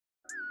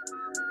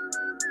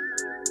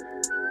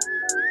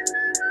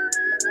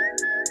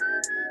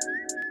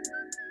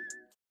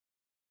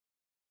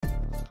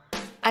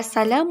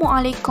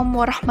Assalamualaikum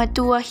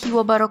warahmatullahi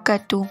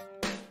wabarakatuh.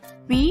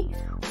 We,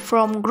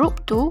 from Group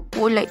 2,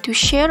 would like to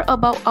share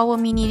about our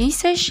mini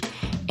research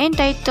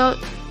entitled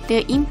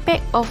The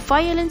Impact of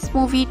Violence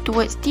Movie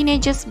Towards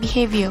Teenagers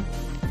Behaviour,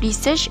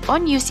 Research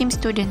on USIM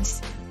Students.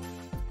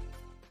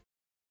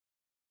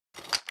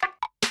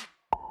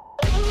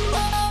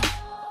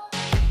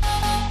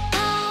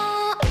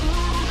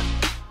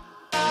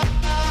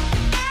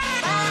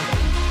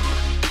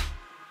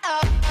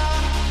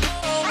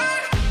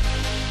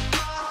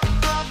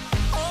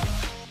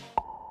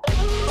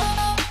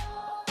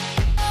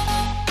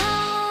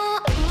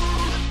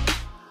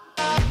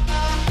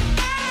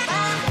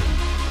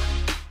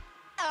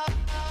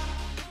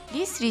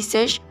 This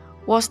research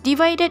was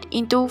divided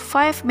into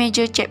 5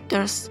 major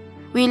chapters.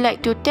 We'd like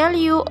to tell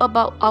you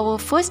about our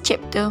first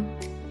chapter.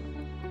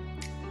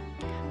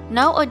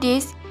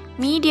 Nowadays,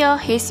 media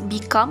has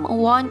become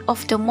one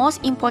of the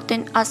most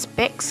important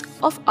aspects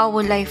of our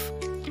life.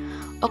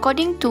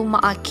 According to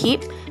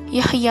Ma'akib,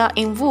 Yahya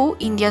and Wu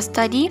in their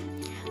study,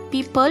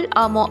 people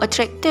are more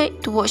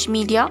attracted to watch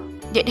media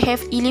that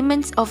have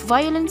elements of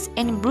violence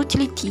and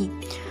brutality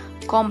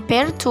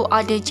compared to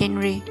other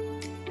genres.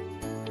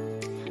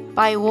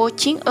 By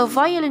watching a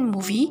violent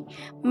movie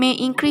may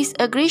increase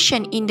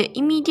aggression in the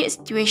immediate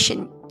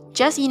situation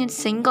just in a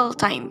single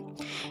time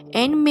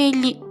and may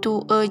lead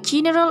to a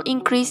general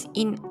increase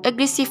in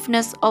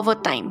aggressiveness over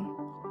time.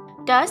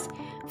 Thus,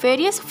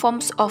 various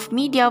forms of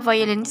media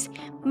violence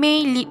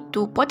may lead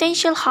to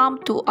potential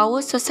harm to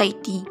our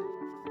society.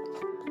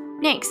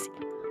 Next,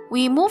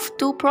 we move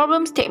to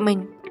problem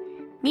statement.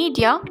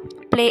 Media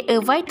play a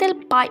vital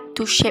part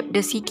to shape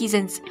the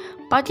citizens,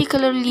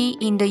 particularly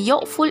in the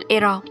youthful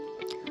era.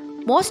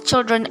 Most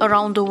children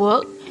around the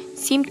world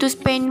seem to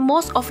spend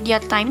most of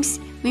their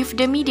times with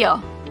the media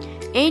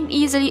and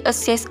easily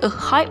access a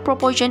high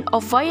proportion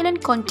of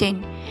violent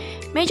content.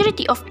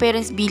 Majority of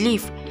parents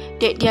believe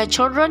that their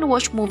children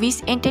watch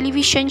movies and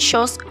television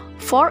shows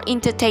for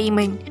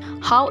entertainment.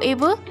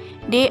 However,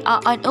 they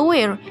are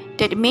unaware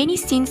that many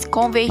scenes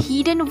convey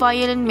hidden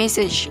violent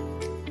message.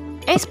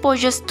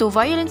 Exposures to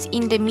violence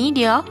in the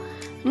media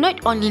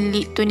not only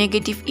lead to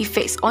negative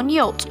effects on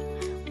youth,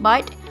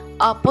 but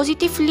are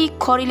positively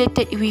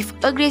correlated with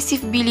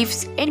aggressive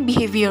beliefs and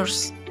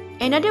behaviors.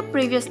 Another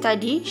previous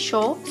study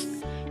shows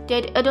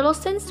that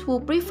adolescents who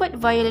preferred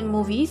violent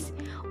movies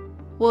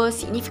were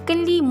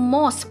significantly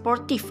more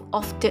supportive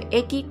of the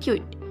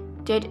attitude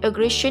that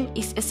aggression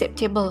is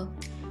acceptable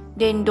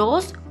than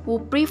those who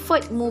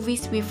preferred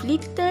movies with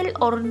little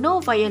or no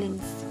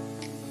violence.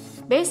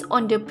 Based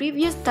on the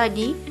previous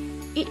study,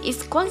 it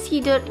is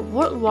considered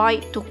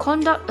worldwide to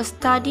conduct a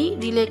study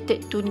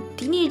related to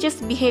teenagers'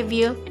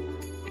 behavior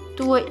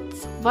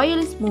towards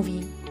violence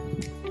movie.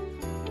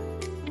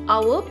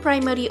 Our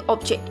primary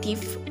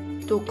objective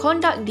to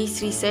conduct this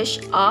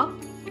research are: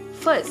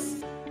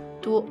 first,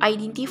 to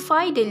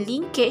identify the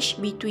linkage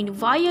between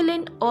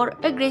violent or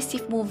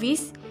aggressive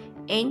movies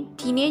and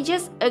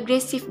teenagers'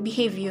 aggressive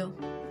behavior.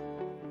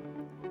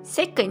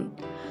 Second,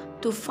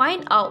 to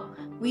find out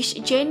which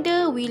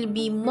gender will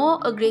be more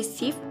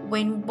aggressive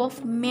when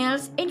both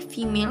males and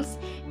females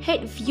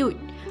had viewed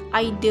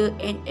either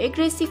an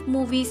aggressive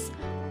movies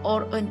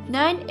or a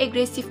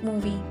non-aggressive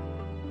movie.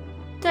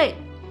 Third,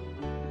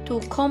 to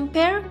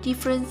compare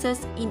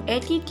differences in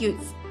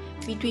attitudes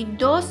between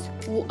those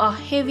who are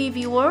heavy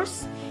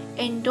viewers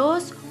and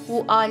those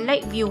who are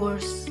light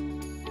viewers.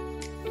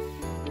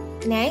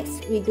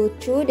 Next, we go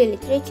through the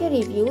literature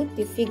review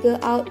to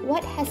figure out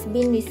what has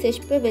been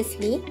researched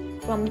previously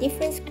from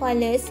different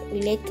scholars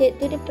related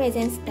to the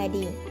present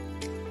study.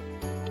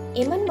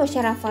 Iman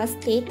Musharrafah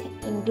stated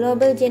in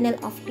Global Journal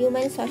of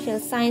Human Social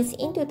Science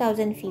in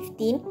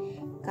 2015,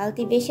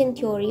 cultivation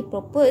theory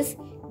proposed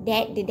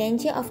that the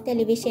danger of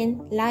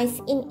television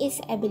lies in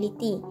its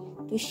ability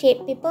to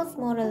shape people's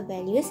moral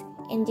values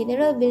and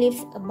general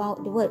beliefs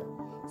about the world,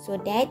 so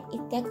that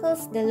it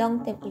tackles the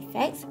long-term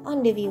effects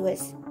on the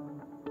viewers.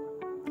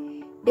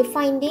 The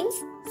findings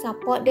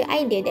support the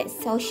idea that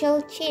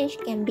social change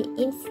can be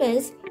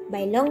influenced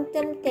by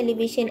long-term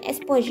television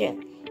exposure,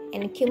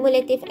 and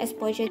cumulative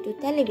exposure to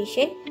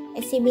television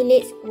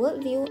assimilates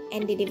worldview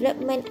and the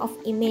development of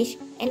image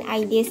and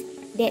ideas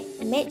that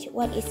match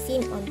what is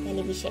seen on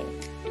television.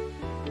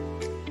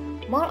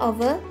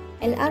 Moreover,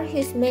 L.R.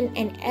 Huisman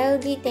and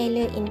L.D.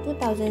 Taylor in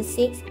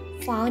 2006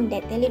 found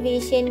that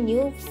television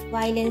news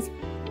violence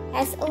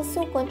has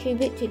also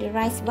contributed to the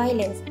rise of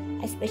violence,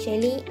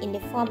 especially in the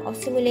form of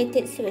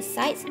simulated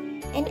suicides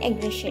and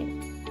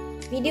aggression.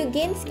 Video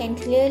games can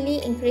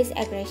clearly increase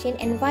aggression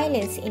and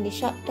violence in the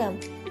short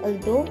term,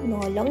 although no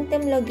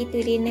long-term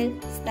longitudinal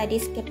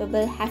studies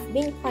capable have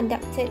been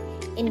conducted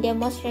in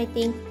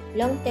demonstrating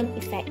long-term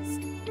effects.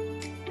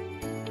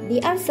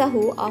 D.R.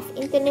 Sahu of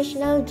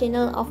International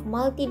Journal of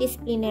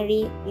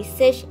Multidisciplinary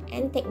Research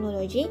and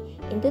Technology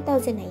in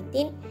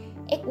 2019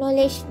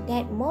 acknowledged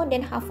that more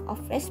than half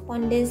of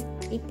respondents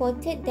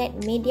reported that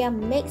media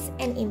makes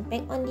an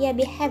impact on their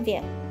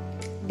behavior.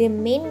 The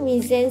main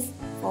reasons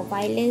for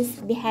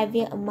violence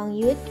behavior among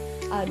youth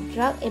are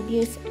drug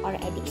abuse or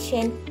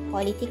addiction,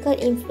 political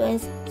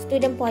influence,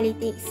 student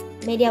politics,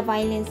 media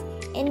violence,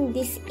 and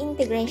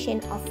disintegration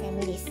of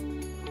families.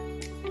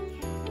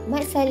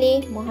 Mat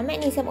Saleh, Muhammad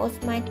Nizam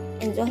Osman,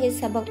 and Zohir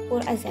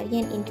Sabakpur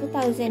Azarian in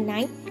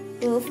 2009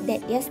 proved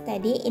that their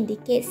study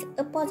indicates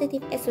a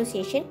positive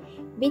association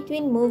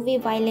between movie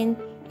violence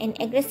and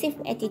aggressive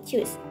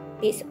attitudes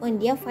based on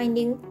their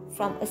finding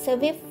from a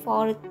survey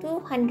for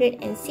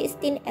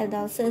 216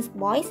 adolescent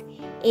boys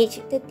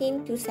aged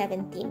 13 to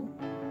 17.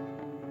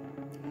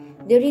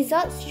 The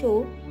results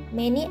show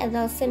many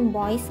adolescent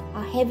boys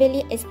are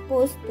heavily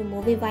exposed to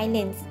movie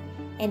violence,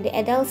 and the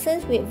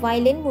adolescents with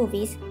violent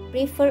movies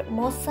prefer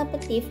more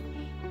supportive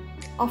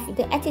of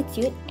the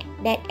attitude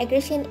that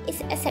aggression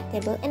is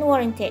acceptable and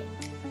warranted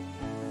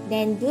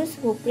than those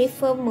who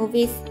prefer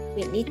movies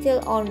with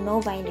little or no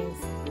violence.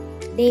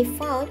 They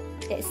found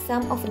that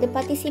some of the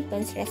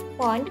participants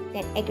respond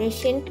that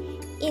aggression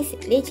is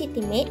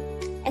legitimate,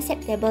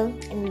 acceptable,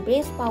 and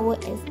brings power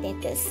and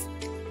status.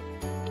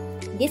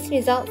 This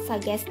result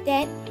suggests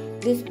that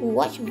those who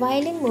watch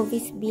violent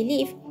movies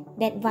believe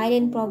that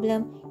violent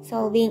problem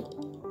solving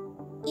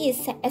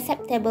is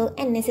acceptable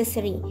and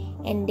necessary,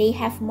 and they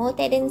have more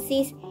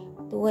tendencies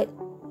toward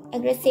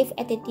aggressive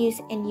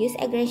attitudes and use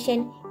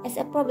aggression as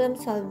a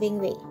problem-solving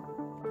way.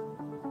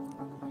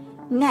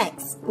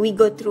 Next, we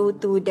go through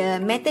to the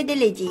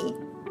methodology.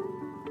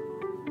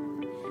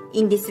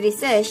 In this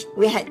research,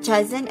 we had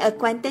chosen a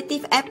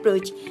quantitative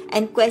approach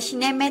and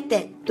questionnaire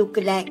method to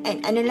collect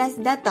and analyze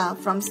data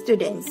from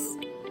students.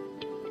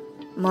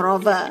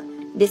 Moreover,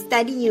 the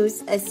study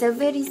used a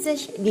survey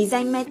research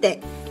design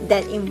method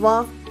that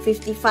involved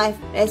 55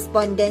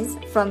 respondents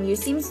from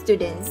USIM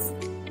students.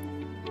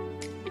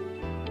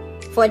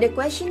 For the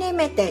questionnaire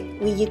method,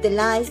 we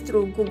utilized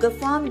through Google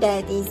Form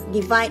that is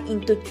divided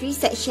into 3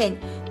 sections,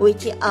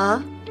 which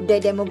are the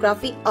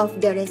demographic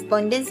of the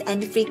respondents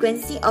and the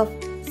frequency of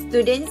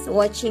students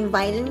watching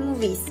violent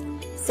movies.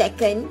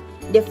 Second,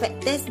 the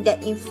factors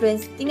that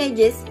influence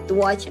teenagers to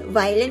watch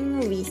violent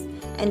movies.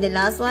 And the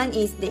last one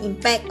is the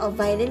impact of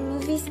violent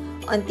movies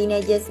on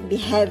teenagers'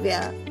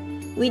 behavior.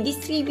 We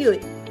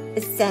distribute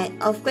a set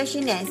of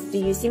questionnaires to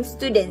USIM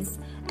students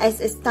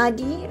as a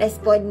study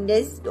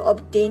respondents to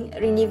obtain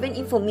relevant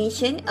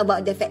information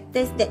about the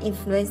factors that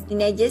influence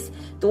teenagers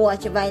to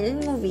watch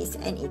violent movies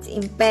and its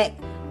impact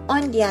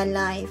on their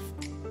life.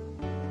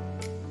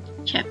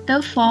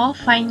 Chapter 4,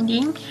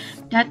 Finding.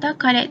 Data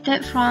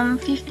collected from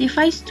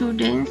 55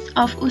 students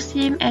of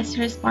USIM as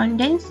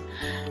respondents.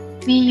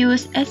 We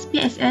use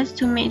SPSS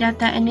to make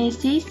data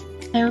analysis,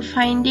 and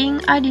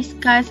findings are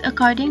discussed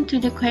according to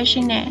the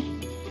questionnaire.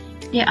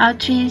 There are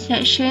 3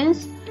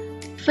 sections.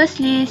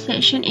 Firstly,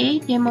 Section A,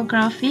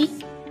 Demographic.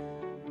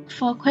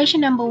 For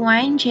question number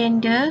 1,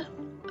 Gender,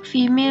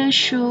 female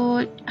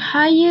showed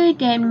higher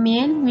than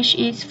male, which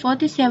is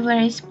 47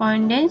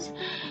 respondents,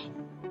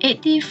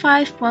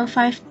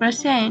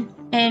 85.5%,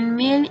 and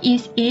male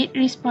is 8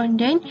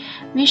 respondents,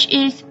 which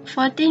is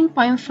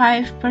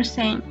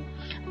 14.5%.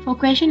 For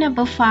question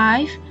number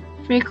 5,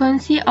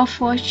 frequency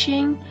of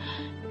watching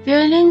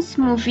violence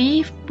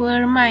movie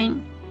per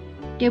month.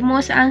 The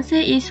most answer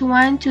is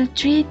 1 to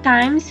 3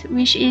 times,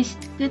 which is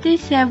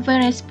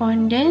 37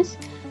 respondents,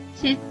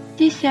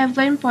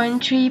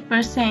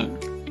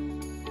 67.3%.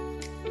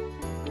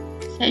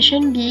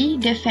 Section B,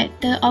 the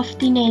factor of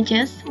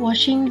teenagers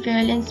watching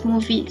violence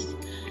movies.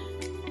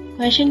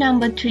 Question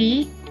number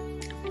 3,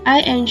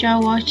 I enjoy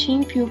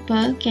watching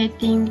people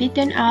getting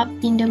beaten up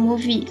in the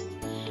movies.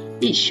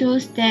 It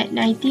shows that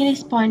 19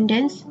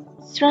 respondents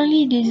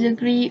strongly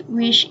disagree,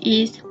 which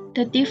is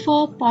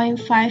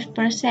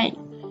 34.5%.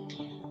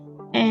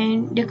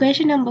 And the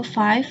question number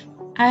 5,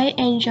 I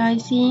enjoy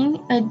seeing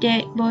a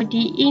dead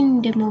body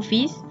in the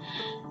movies.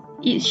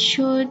 It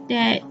showed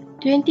that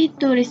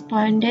 22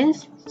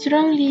 respondents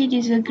strongly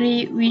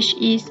disagree, which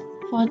is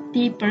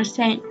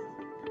 40%.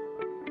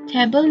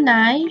 Table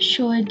 9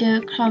 showed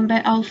the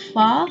combat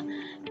alpha,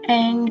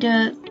 and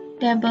the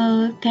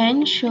table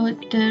 10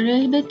 showed the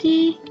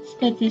reliability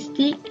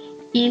statistic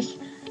is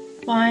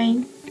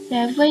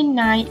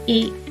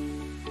 0.798.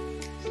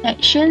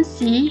 Section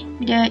C,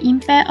 the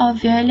impact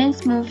of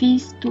violence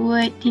movies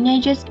toward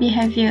teenagers'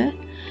 behavior.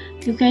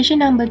 The question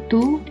number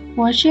 2,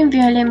 watching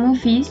violent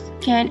movies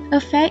can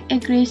affect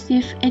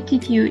aggressive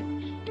attitude.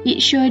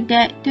 It showed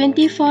that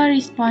 24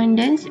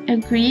 respondents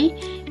agree,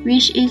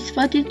 which is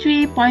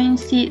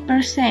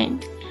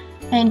 43.6%.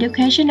 And the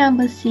question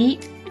number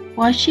 6,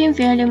 watching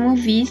violent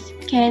movies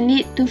can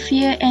lead to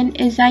fear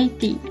and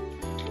anxiety.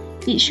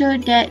 It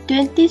showed that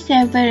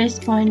 27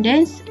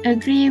 respondents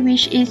agree,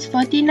 which is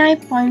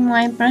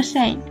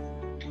 49.1%.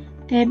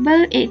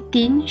 Table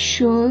 18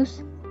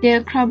 shows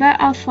the combat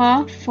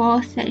alpha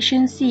for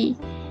section C,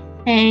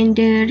 and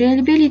the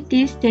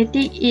reliability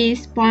statistic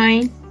is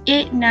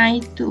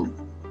 0.892.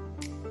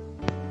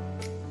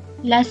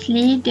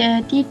 Lastly,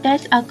 the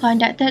t-tests are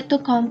conducted to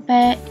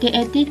compare the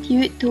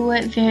attitude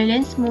toward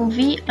violence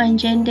movie on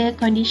gender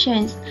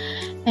conditions,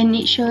 and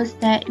it shows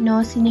that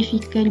no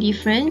significant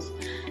difference.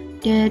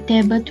 the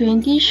table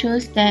 20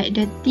 shows that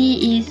the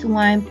T is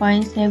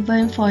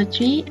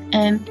 1.743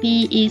 and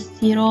P is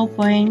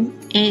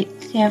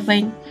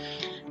 0.87,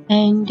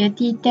 and the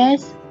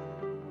T-test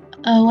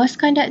was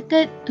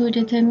conducted to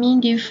determine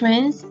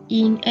difference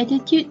in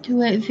attitude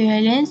toward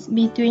violence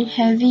between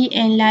heavy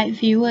and light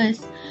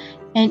viewers,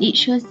 and it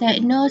shows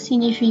that no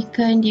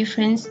significant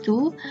difference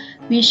too,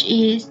 which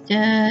is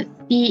the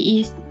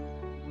T is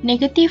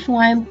negative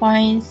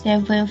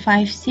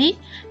 1.756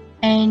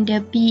 and the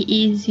P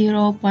is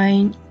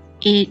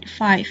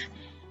 0.85.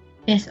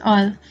 That's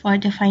all for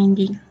the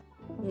finding.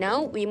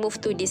 Now we move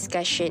to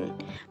discussion.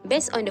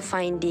 Based on the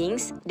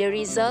findings, the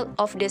result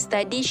of the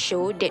study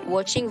show that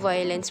watching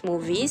violence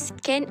movies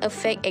can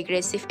affect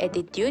aggressive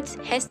attitudes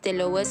has the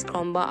lowest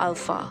Cromba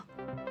alpha.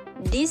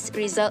 This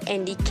result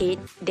indicate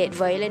that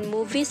violent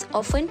movies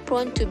often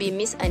prone to be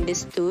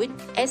misunderstood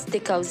as the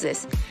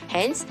causes.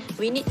 Hence,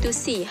 we need to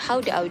see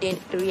how the audience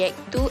react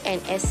to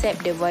and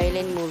accept the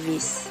violent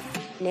movies.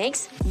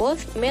 Next,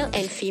 both male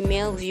and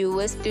female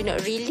viewers do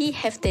not really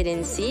have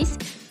tendencies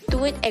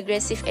toward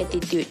aggressive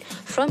attitude.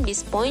 From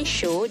this point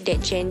show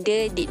that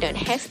gender did not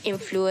have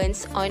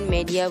influence on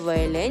media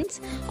violence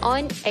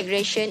on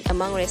aggression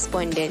among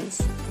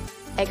respondents.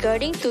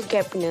 According to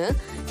Kepner,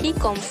 he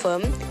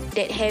confirmed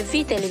that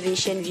heavy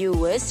television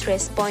viewers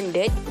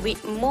responded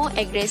with more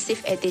aggressive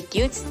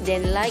attitudes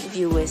than light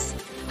viewers.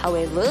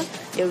 However,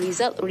 the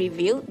result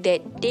revealed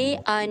that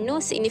there are no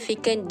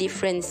significant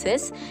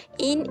differences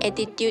in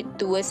attitude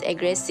towards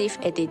aggressive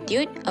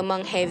attitude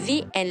among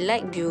heavy and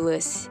light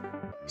viewers.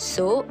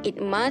 So,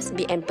 it must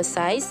be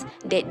emphasized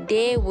that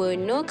there were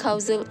no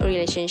causal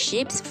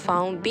relationships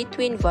found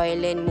between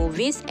violent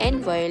movies and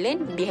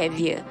violent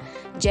behavior,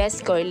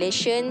 just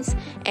correlations,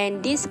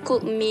 and this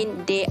could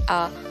mean there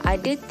are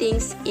other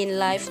things in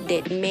life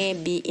that may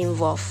be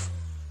involved.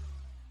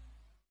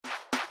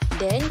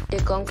 Then,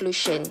 the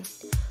conclusion.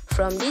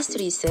 From this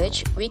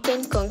research, we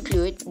can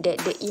conclude that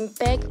the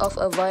impact of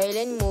a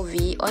violent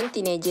movie on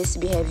teenagers'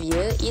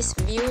 behavior is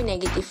viewed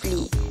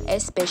negatively,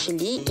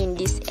 especially in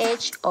this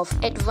age of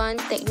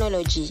advanced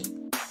technology.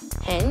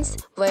 Hence,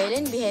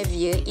 violent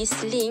behavior is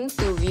linked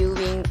to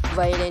viewing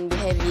violent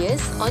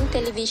behaviors on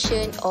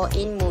television or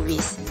in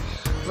movies.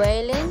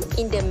 Violence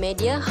in the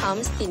media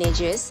harms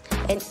teenagers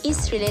and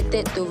is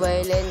related to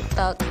violent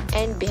thought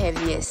and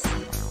behaviors.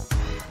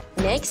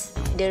 Next,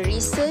 the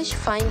research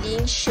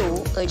findings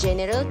show a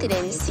general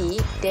tendency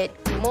that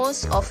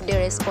most of the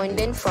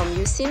respondents from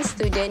USIM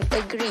students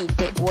agree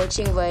that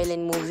watching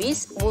violent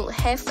movies would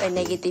have a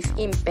negative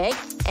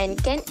impact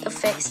and can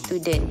affect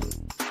students.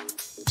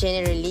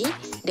 Generally,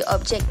 the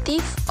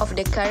objective of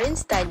the current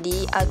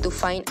study are to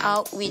find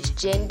out which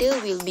gender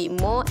will be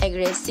more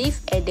aggressive,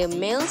 either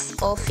males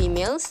or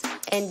females,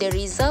 and the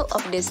result of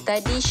the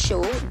study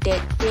show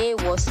that there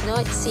was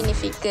not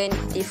significant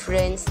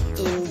difference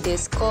in the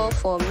score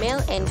for male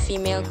and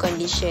female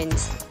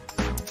conditions.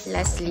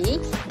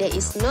 Lastly, there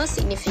is no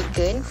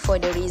significance for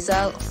the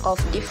result of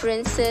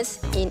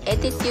differences in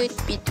attitude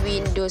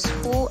between those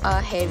who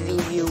are heavy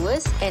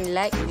viewers and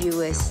light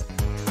viewers.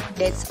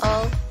 That's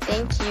all.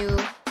 Thank you.